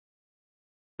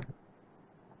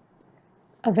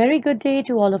A very good day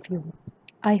to all of you.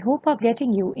 I hope I'm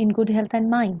getting you in good health and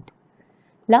mind.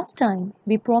 Last time,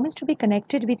 we promised to be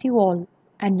connected with you all,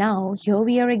 and now here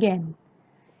we are again.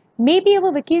 Maybe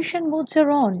our vacation moods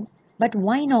are on, but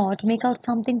why not make out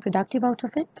something productive out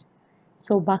of it?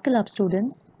 So buckle up,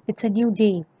 students. It's a new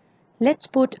day. Let's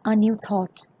put a new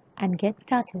thought and get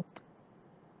started.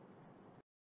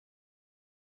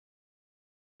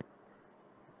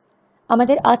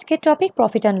 আমাদের আজকের topic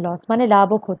profit and loss মানে লাভ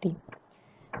ও ক্ষতি।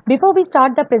 Before we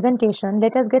start the presentation,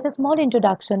 let us get a small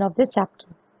introduction of this chapter.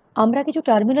 আমরা কিছু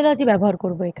terminology ব্যবহার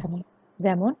করব এখানে,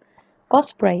 যেমন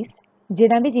কস্ট প্রাইস, যে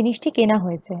দামে জিনিসটি কেনা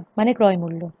হয়েছে মানে ক্রয়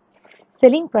মূল্য;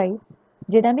 সেলিং প্রাইস,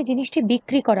 যে দামে জিনিসটি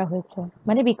বিক্রি করা হয়েছে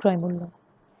মানে বিক্রয় মূল্য।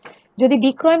 যদি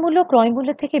বিক্রয় মূল্য ক্রয় মূল্য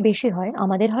থেকে বেশি হয়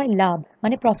আমাদের হয় লাভ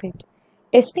মানে profit.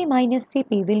 SP minus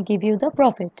CP will give you the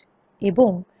profit.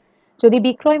 এবং যদি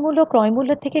বিক্রয় মূল্য ক্রয়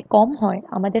মূল্য থেকে কম হয়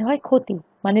আমাদের হয় ক্ষতি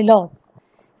মানে loss.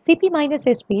 CP minus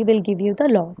SP will give you the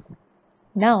loss.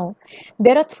 Now,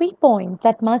 there are 3 points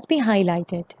that must be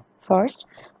highlighted. First,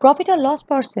 profit or loss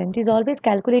percent is always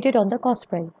calculated on the cost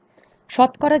price.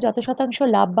 শতকরা যত শতাংশ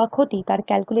লাভ বা ক্ষতি তার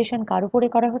ক্যালকুলেশন কার উপরে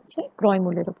করা হচ্ছে? ক্রয়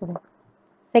মূল্যের উপরে।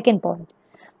 Second point,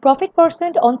 profit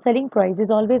percent on selling price is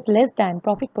always less than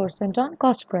profit percent on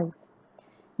cost price.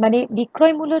 মানে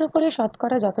বিক্রয় মূল্যের উপরে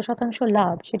শতকরা যত শতাংশ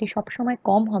লাভ সেটি সবসময়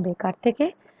কম হবে কার থেকে?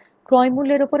 ক্রয়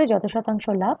মূল্যের উপরে যত শতাংশ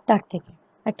লাভ তার থেকে।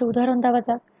 একটা উদাহরণ দেওয়া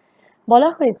যাক। বলা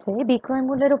হয়েছে বিক্রয়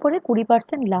মূল্যের উপরে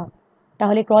 20% লাভ,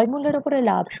 তাহলে ক্রয় মূল্যের উপরে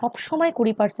লাভ সবসময়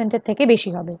 20%-এর থেকে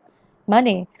বেশি হবে।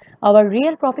 মানে our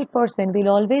real profit percent will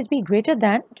always be greater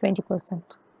than 20%.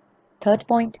 Third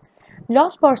point,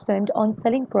 loss percent on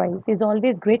selling price is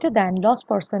always greater than loss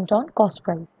percent on cost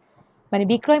price. মানে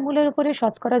বিক্রয় মূল্যের উপরে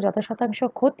শতকরা যত শতাংশ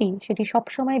ক্ষতি সেটি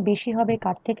সবসময় বেশি হবে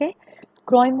কার থেকে?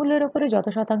 ক্রয় মূল্যের উপরে যত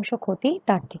শতাংশ ক্ষতি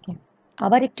তার থেকে।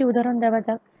 আবার একটি উদাহরণ দেওয়া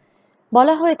যাক।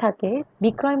 বলা হয়ে থাকে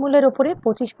বিক্রয় মূল্যের উপরে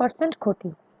 25% ক্ষতি,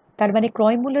 তার মানে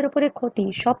ক্রয় মূল্যের উপরে ক্ষতি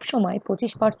সবসময়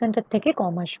 25%-এর থেকে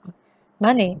কম আসবে।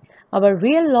 মানে our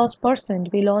real loss percent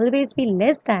will always be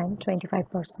less than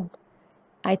 25%.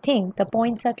 I think the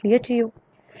points are clear to you.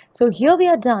 So here we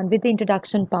are done with the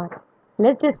introduction part.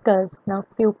 Let's discuss now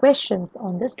few questions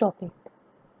on this topic.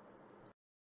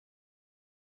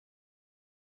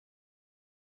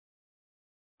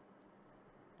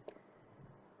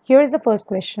 Here is the first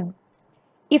question.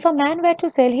 If a man were to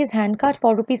sell his handcart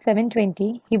for rupees 720,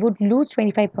 he would lose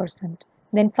 25%.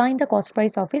 Then find the cost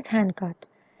price of his handcart.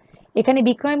 এখানে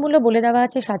বিক্রয় মূল্য বলে দেওয়া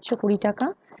আছে 720 টাকা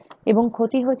এবং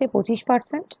ক্ষতি হয়েছে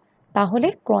 25%, তাহলে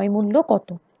ক্রয় মূল্য কত?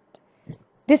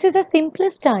 This is the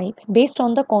simplest type based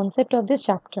on the concept of this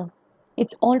chapter.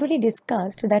 It's already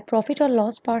discussed that profit or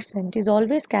loss percent is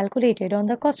always calculated on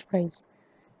the cost price.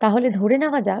 তাহলে ধরে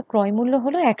নেওয়া যাক ক্রয় মূল্য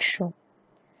হলো 100,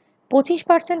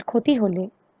 25% ক্ষতি হলে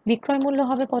বিক্রয় মূল্য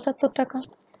হবে 75 টাকা।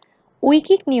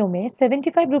 ঐকিক নিয়মে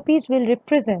 75 rupees will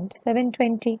represent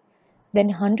 720, then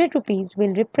 100 rupees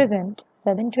will represent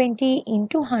 720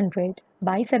 into 100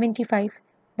 by 75,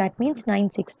 that means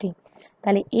 960.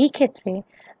 তাহলে এই ক্ষেত্রে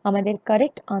আমাদের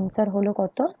কারেক্ট আনসার হলো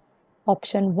কত?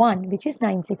 Option 1, which is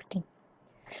 960.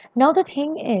 Now the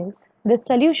thing is, the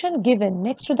solution given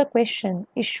next to the question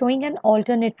is showing an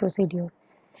alternate procedure.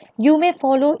 You may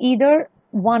follow either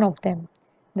one of them,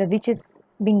 the which is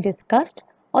being discussed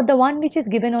or the one which is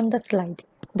given on the slide.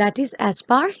 That is as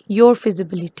per your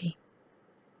feasibility.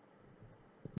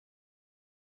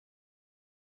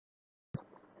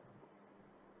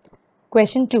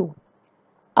 Question 2.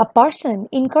 A person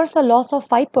incurs a loss of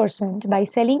 5% by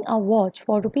selling a watch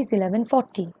for rupees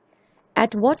 1140.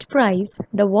 At what price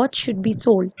the watch should be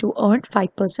sold to earn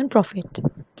 5% profit?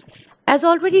 As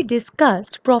already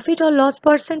discussed, profit or loss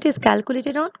percent is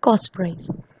calculated on cost price.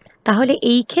 তাহলে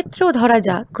এই ক্ষেত্রেও ধরা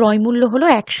যাক ক্রয় মূল্য হলো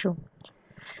 100,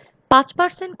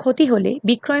 5% ক্ষতি হলে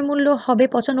বিক্রয় মূল্য হবে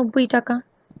 95 টাকা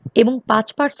এবং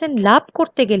 5% লাভ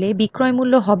করতে গেলে বিক্রয়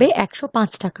মূল্য হবে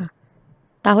 105 টাকা।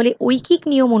 তাহলে ঐকিক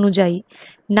নিয়ম অনুযায়ী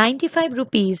 95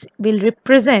 rupees will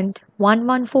represent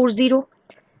 1140,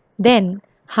 then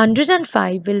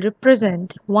 105 will represent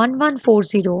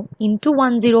 1140 into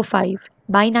 105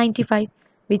 by 95,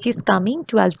 which is coming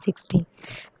 1260.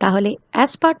 তাহলে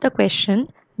as per the question,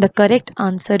 the correct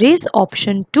answer is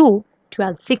option 2,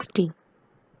 1260.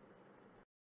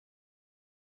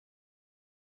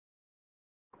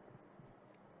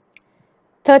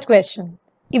 Third question.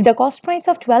 If the cost price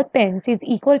of 12 pence is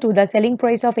equal to the selling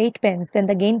price of 8 pence, then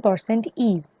the gain percent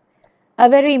is a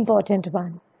very important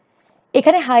one.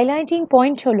 এখানে highlighting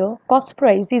point হলো cost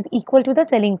price is equal to the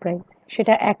selling price,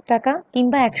 সেটা 1 টাকা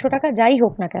কিংবা 100 টাকা যাই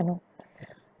হোক না কেন।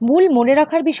 মূল মনে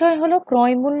রাখার বিষয় হলো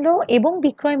ক্রয় মূল্য এবং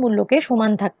বিক্রয় মূল্যকে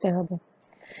সমান থাকতে হবে।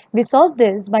 We solve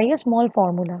this by a small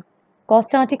formula.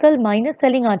 Cost article minus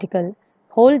selling article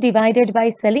whole divided by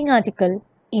selling article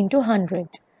into 100।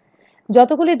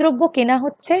 যতগুলি দ্রব্য কেনা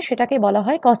হচ্ছে সেটাকে বলা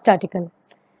হয় কস্ট আর্টিকেল,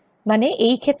 মানে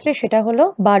এই ক্ষেত্রে সেটা হলো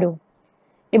 12,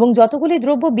 এবং যতগুলি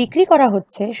দ্রব্য বিক্রি করা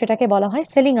হচ্ছে সেটাকে বলা হয়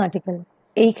সেলিং আর্টিকেল,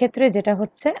 এই ক্ষেত্রে যেটা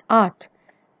হচ্ছে 8।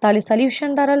 তাহলে সলিউশন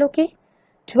দাঁড়ালো কি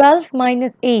 12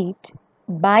 minus 8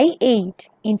 by 8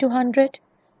 into 100,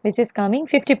 which is coming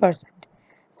 50%.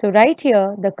 So right here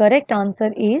the correct answer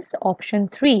is option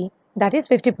 3, that is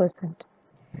 50%.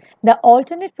 The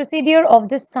alternate procedure of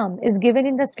this sum is given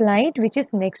in the slide which is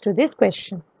next to this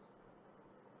question.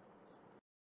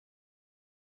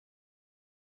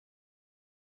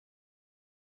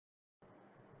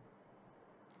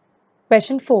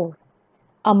 Question 4.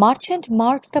 A merchant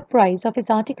marks the price of his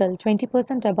article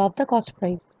 20% above the cost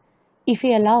price. If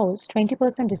he allows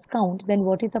 20% discount, then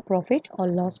what is the profit or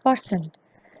loss percent?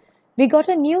 We got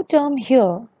a new term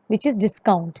here which is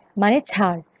discount, মানে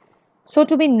ছাড়. So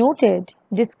to be noted,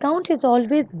 discount is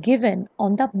always given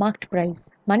on the marked price,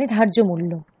 মানে ধার্য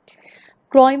মূল্য.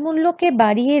 ক্রয় মূল্যকে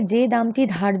বাড়িয়ে যে দামটি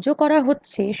ধার্য করা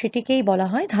হচ্ছে সেটিকেই বলা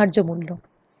হয় ধার্য মূল্য.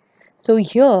 So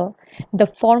here the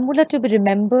formula to be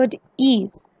remembered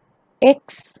is x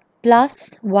plus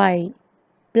y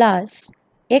plus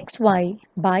xy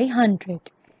by 100.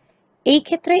 এই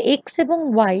ক্ষেত্রে x এবং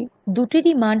y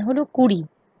দুটিরই মান হলো 20,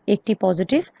 একটি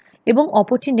পজিটিভ এবং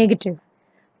অপরটি নেগেটিভ.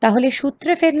 তাহলে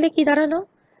সূত্রে ফেললে কি দাঁড়ালো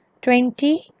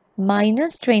 20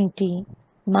 minus 20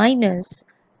 minus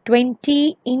 20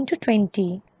 into 20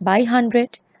 by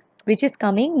 100, which is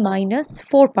coming minus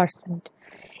 4%.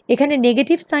 এখানে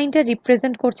নেগেটিভ সাইনটা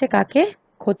রিপ্রেজেন্ট করছে কাকে?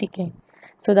 ক্ষতিকে.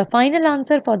 So the final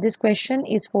answer for this question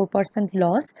is 4%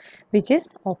 loss, which is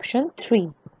option 3.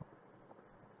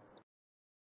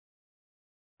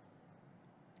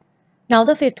 Now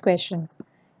the fifth question.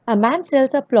 A man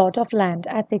sells a plot of land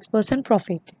at 6%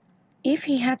 profit. If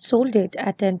he had sold it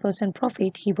at 10%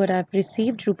 profit, he would have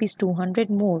received rupees 200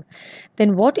 more. Then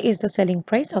what is the selling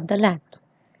price of the land?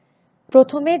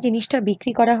 প্রথমে জিনিসটা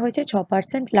বিক্রি করা হয়েছে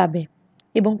 6% লাভে,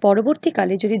 এবং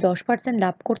পরবর্তীকালে যদি 10%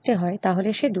 লাভ করতে হয় তাহলে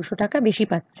সে 200 টাকা বেশি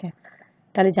পাচ্ছে.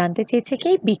 তাহলে জানতে চেয়েছে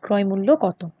কি বিক্রয় মূল্য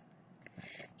কত.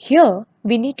 Here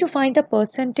we need to find the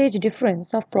percentage difference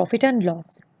of profit and loss.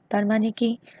 তার মানে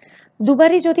কি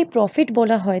দুবারই যদি প্রফিট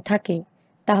বলা হয় থাকে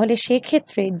তাহলে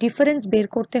সেক্ষেত্রে ডিফারেন্স বের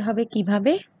করতে হবে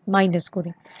কিভাবে? মাইনাস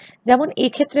করে. যেমন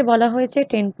এক্ষেত্রে বলা হয়েছে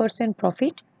 10%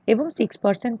 প্রফিট এবং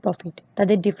 6% প্রফিট,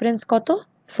 তাদের ডিফারেন্স কত?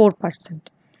 4%.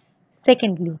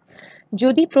 সেকেন্ডলি,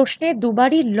 যদি প্রশ্নে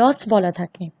দুবারই লস বলা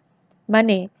থাকে,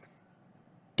 মানে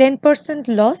 10%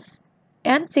 লস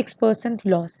অ্যান্ড 6%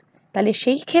 লস, তাহলে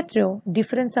সেই ক্ষেত্রেও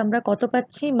ডিফারেন্স আমরা কত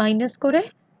পাচ্ছি? মাইনাস করে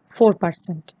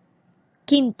 4%.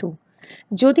 কিন্তু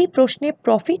যদি প্রশ্নে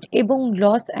প্রফিট এবং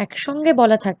লস একসঙ্গে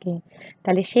বলা থাকে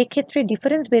তাহলে সেই ক্ষেত্রে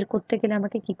ডিফারেন্স বের করতে গেলে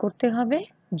আমাকে কি করতে হবে?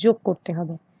 যোগ করতে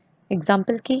হবে.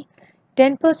 এক্সাম্পল কি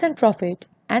 10% প্রফিট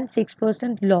অ্যান্ড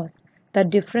 6% লস, তার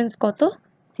ডিফারেন্স কত?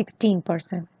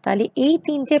 16%. তাহলে এই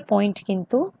তিনটে পয়েন্ট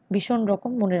কিন্তু ভীষণ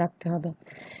রকম মনে রাখতে হবে.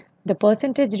 The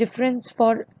percentage difference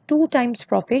for 2 times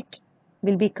profit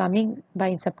will be coming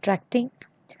by subtracting.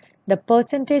 The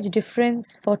percentage difference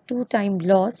for 2 times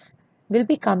loss will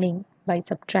be coming by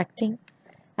subtracting,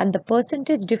 and the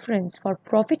percentage difference for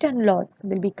profit and loss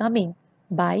will be coming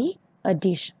by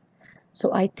addition. So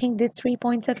I think these 3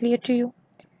 points are clear to you.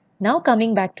 Now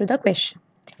coming back to the question.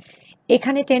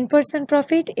 এখানে 10%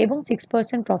 profit এবং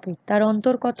 6% profit, তার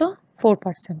অন্তর কত?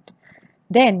 4%.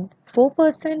 Then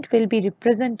 4% will be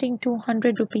representing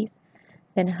 200 rupees.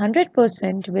 Then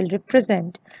 100% will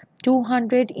represent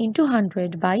 200 into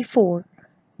 100 by 4,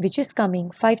 which is coming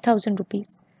 5000 rupees.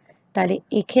 তাহলে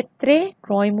এক্ষেত্রে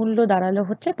ক্রয় মূল্য দাঁড়ালো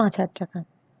হচ্ছে 5000 টাকা,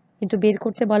 কিন্তু বের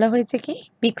করতে বলা হয়েছে কি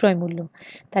বিক্রয় মূল্য.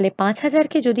 তাহলে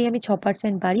 5000কে যদি আমি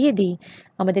 6% বাড়িয়ে দিই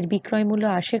আমাদের বিক্রয় মূল্য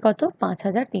আসে কত?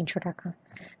 5300 টাকা.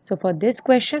 So for this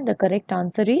question the correct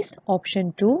answer is option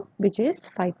 2, which is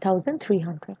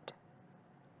 5300.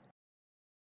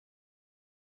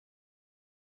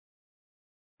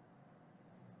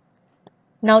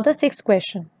 Now the sixth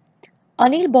question.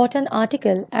 Anil bought an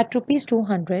article at rupees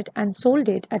 200 and sold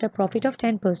it at a profit of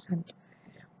 10%.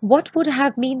 What would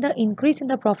have been the increase in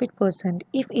the profit percent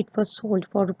if it was sold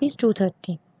for rupees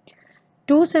 230?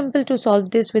 Too simple to solve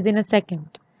this within a second.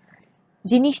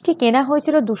 জিনিসটি কেনা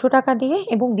হয়েছিল 200 টাকা দিয়ে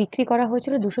এবং বিক্রি করা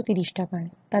হয়েছিল 230 টাকায়,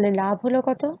 তাহলে লাভ হলো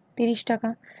কত? 30 টাকা.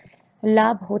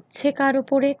 লাভ হচ্ছে কার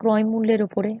উপরে? ক্রয় মূল্যের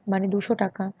উপরে, মানে 200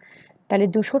 টাকা. তাহলে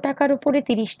 200 টাকার উপরে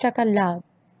 30 টাকার লাভ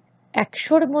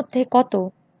 100-র মধ্যে কত?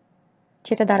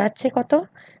 সেটা দাঁড়াচ্ছে কত?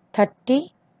 30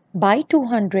 by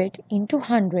 200 into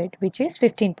 100, which is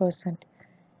 15%.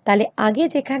 তাহলে আগে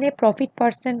যেখানে প্রফিট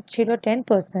পার্সেন্ট ছিল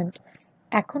 10%,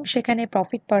 এখন সেখানে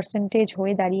প্রফিট পার্সেন্টেজ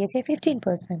হয়ে দাঁড়িয়েছে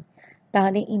 15%,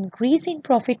 তাহলে increase in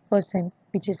profit percent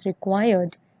which is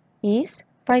required is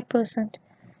 5%.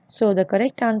 So the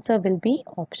correct answer will be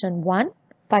option 1,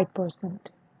 5%.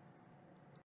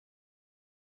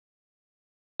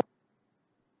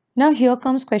 Now here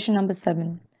comes question number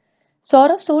 7.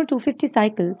 Saurav sold 250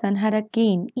 cycles and had a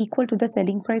gain equal to the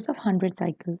selling price of 100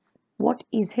 cycles. What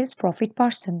is his profit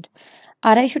percent?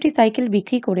 250টি cycle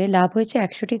বিক্রি করে লাভ হয়েছে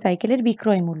 100টি সাইকেলের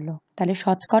বিক্রয় মূল্য, তাহলে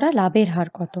শতকরা লাভের হার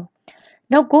কত?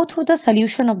 Now go through the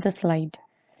solution of the slide.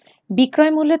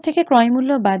 বিক্রয় মূল্যের থেকে ক্রয়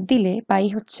মূল্য বাদ দিলে পাই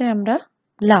হচ্ছে আমরা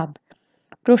লাভ।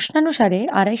 প্রশ্নানুসারে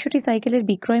 250টি সাইকেলের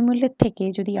বিক্রয় মূল্যের থেকে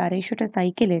যদি 250টা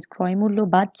সাইকেলের ক্রয় মূল্য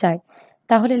বাদ যায়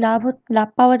তাহলে লাভ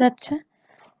পাওয়া যাচ্ছে,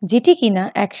 যেটি কিনা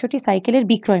 100টি সাইকেলের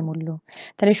বিক্রয় মূল্য।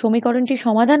 তাহলে সমীকরণটি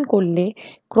সমাধান করলে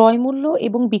ক্রয় মূল্য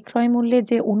এবং বিক্রয় মূল্যের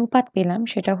যে অনুপাত পেলাম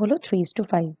সেটা হলো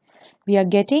 3:5. We are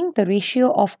getting the ratio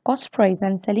of cost price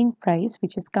and selling price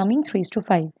which is coming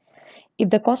 3:5. If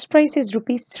the cost price is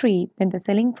rupees 3, then the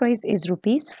selling price is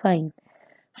rupees 5.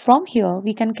 From here,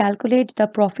 we can calculate the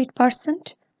profit percent.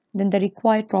 Then the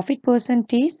required profit percent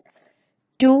is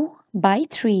 2 by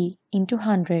 3 into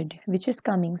 100, which is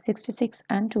coming 66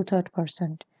 and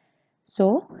 2/3%. So,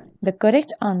 the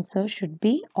correct answer should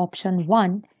be option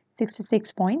 1,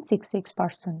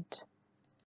 66.66%.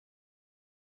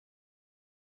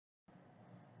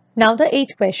 Now the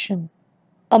 8th question.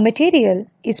 A material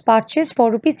is purchased for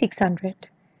rupees 600.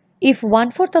 If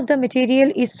 1/4 of the material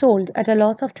is sold at a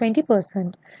loss of 20%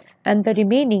 and the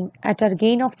remaining at a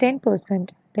gain of 10%,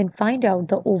 then find out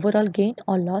the overall gain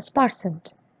or loss percent.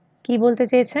 কি বলতে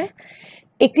চেয়েছে?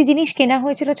 একটি জিনিস কেনা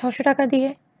হয়েছিল 600 টাকা দিয়ে।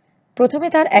 প্রথমে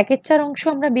তার 1/4 অংশ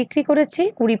আমরা বিক্রি করেছি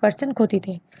 20%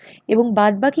 ক্ষতিতে, এবং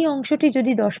বাদবাকি অংশটি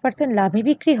যদি 10% লাভে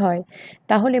বিক্রি হয়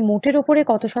তাহলে মোটের ওপরে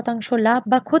কত শতাংশ লাভ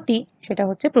বা ক্ষতি সেটা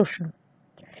হচ্ছে প্রশ্ন।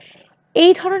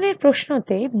 এই ধরনের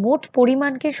প্রশ্নতে মোট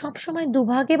পরিমাণকে সবসময় 2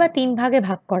 ভাগে বা 3 ভাগে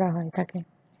ভাগ করা হয় থাকে।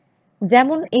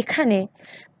 যেমন এখানে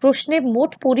প্রশ্নে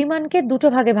মোট পরিমাণকে 2টো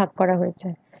ভাগে ভাগ করা হয়েছে,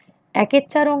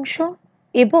 1/4 অংশ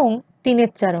এবং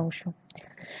 3/4 অংশ।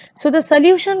 So the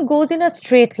solution goes in a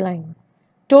straight line.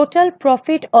 Total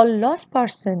profit or loss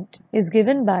percent is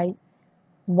given by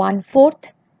 1/4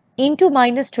 into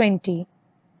 -20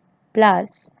 plus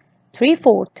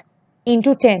 3/4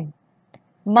 into 10.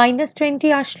 -20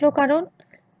 আসলো কারণ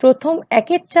প্রথম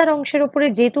 1/4 অংশের উপরে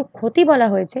যেহেতু ক্ষতি বলা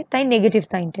হয়েছে তাই নেগেটিভ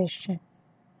সাইনটা এসছে।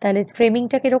 তাহলে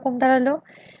ফ্রেমিংটা কিরকম দাঁড়ালো?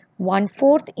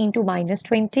 1/4 into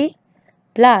 -20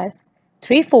 প্লাস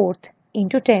 3/4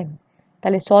 into 10.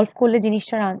 তাহলে সলভ করলে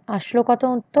জিনিসটার আসলো কত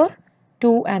উত্তর?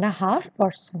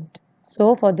 2.5%. So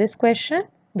for this question,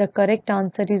 the correct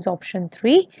answer is option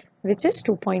 3, which is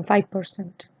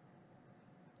 2.5%.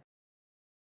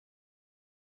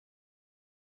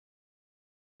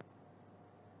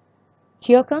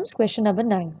 Here comes question number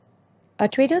 9. A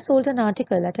trader sold an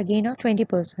article at a gain of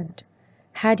 20%.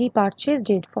 Had he purchased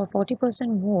it for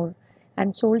 40% more and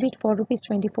sold it for rupees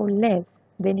 24 less,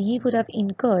 then he would have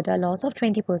incurred a loss of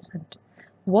 20%.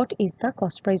 What is the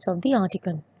cost price of the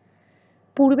article?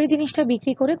 পূর্বে জিনিসটা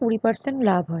বিক্রি করে 20%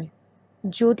 লাভ হয়।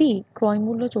 যদি ক্রয়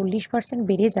মূল্য 40%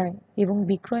 বেড়ে যায় এবং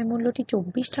বিক্রয় মূল্যটি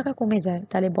 24 টাকা কমে যায়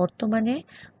তাহলে বর্তমানে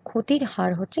ক্ষতির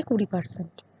হার হচ্ছে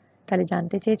 20%। তাহলে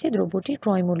জানতে চেয়েছে দ্রব্যটির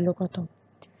ক্রয় মূল্য কত।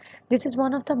 This is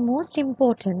one of the most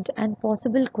important and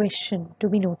possible question to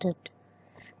be noted.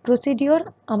 Procedure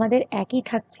আমাদের একই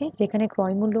থাকছে, যেখানে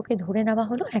ক্রয় মূল্যকে ধরে নেওয়া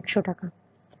হলো 100 টাকা।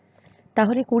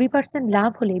 তাহলে 20%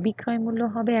 লাভ হলে বিক্রয় মূল্য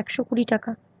হবে 120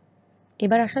 টাকা।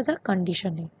 এবার আসা যাক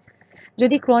কন্ডিশনে।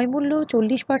 যদি ক্রয় মূল্য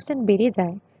 40% বেড়ে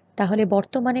যায় তাহলে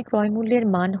বর্তমানে ক্রয় মূল্যের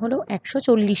মান হলো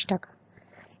 140 টাকা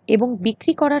এবং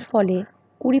বিক্রি করার ফলে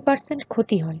 20%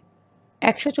 ক্ষতি হয়।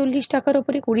 140 টাকার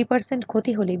উপরে 20%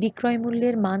 ক্ষতি হলে বিক্রয়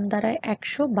মূল্যের মান দাঁড়ায়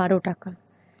 112 টাকা।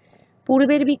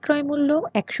 পূর্বের বিক্রয় মূল্য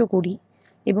 120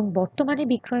 এবং বর্তমানে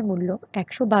বিক্রয় মূল্য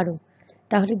 112,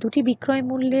 তাহলে দুটি বিক্রয়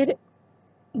মূল্যের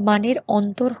মানের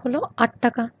অন্তর হলো 8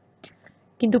 টাকা।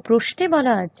 কিন্তু প্রশ্নে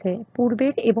বলা আছে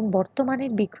পূর্বের এবং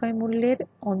বর্তমানের বিক্রয় মূল্যের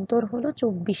অন্তর হলো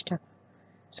 24 টাকা।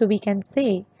 So we can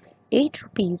say 8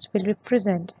 rupees will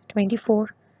represent 24,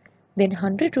 then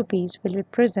 100 rupees will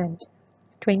represent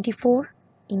 24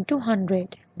 into 100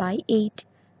 by 8,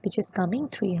 which is coming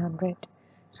 300.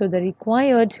 So the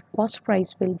required cost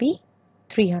price will be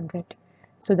 300.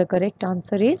 So the correct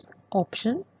answer is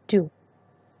option 2.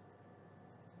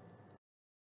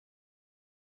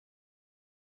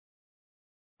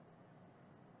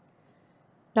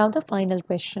 Now the final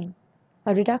question.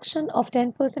 A reduction of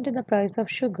 10% in the price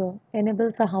of sugar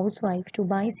enables a housewife to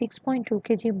buy 6.2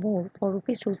 kg more for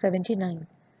rupees 279.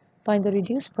 Find the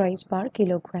reduced price per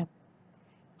kilogram.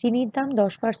 চিনির দাম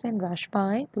 10% হ্রাস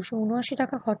পায় 279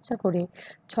 টাকা খরচা করে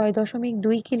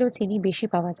 6.2 kilo চিনি বেশি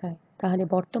পাওয়া যায়। তাহলে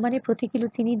বর্তমানে প্রতি কিলো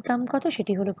চিনির দাম কত,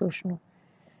 সেটি হলো প্রশ্ন।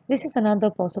 This is another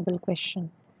possible question.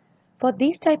 For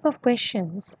these type of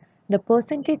questions, the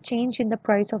percentage change in the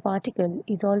price of article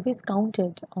is always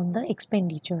counted on the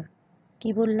expenditure. কি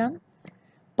বললাম?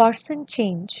 Percent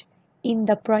change in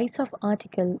the price of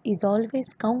article is always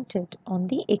counted on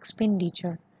the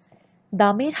expenditure.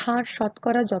 দামের হার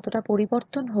শতকরা যতটা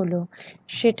পরিবর্তন হলো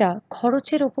সেটা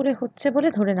খরচের ওপরে হচ্ছে বলে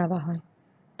ধরে নেওয়া হয়।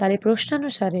 তাহলে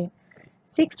প্রশ্নানুসারে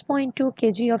 6.2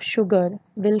 kg of sugar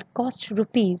will cost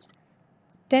rupees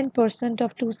 10% of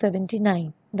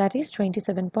 279, that is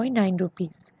 27.9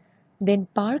 rupees. Then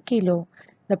per kilo,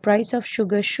 the price of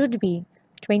sugar should be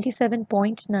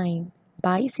 27.9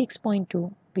 by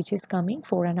 6.2, which is coming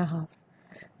 4.5.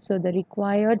 So the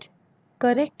required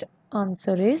correct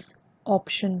answer is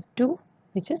option 2,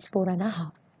 which is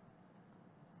 4.5.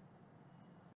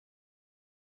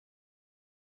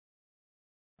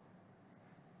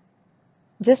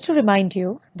 Just to remind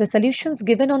you, the solutions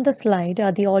given on the slide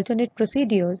are the alternate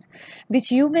procedures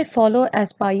which you may follow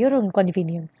as per your own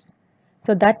convenience.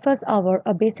 So that was our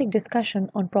a basic discussion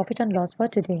on profit and loss for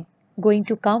today. Going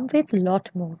to come with lot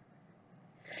more.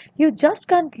 You just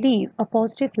can't live a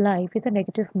positive life with a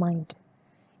negative mind.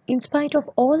 In spite of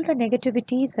all the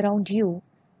negativities around you,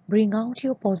 bring out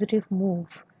your positive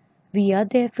move. We are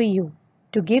there for you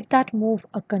to give that move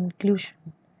a conclusion.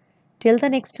 Till the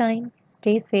next time,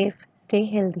 stay safe, stay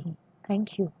healthy. Thank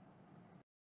you.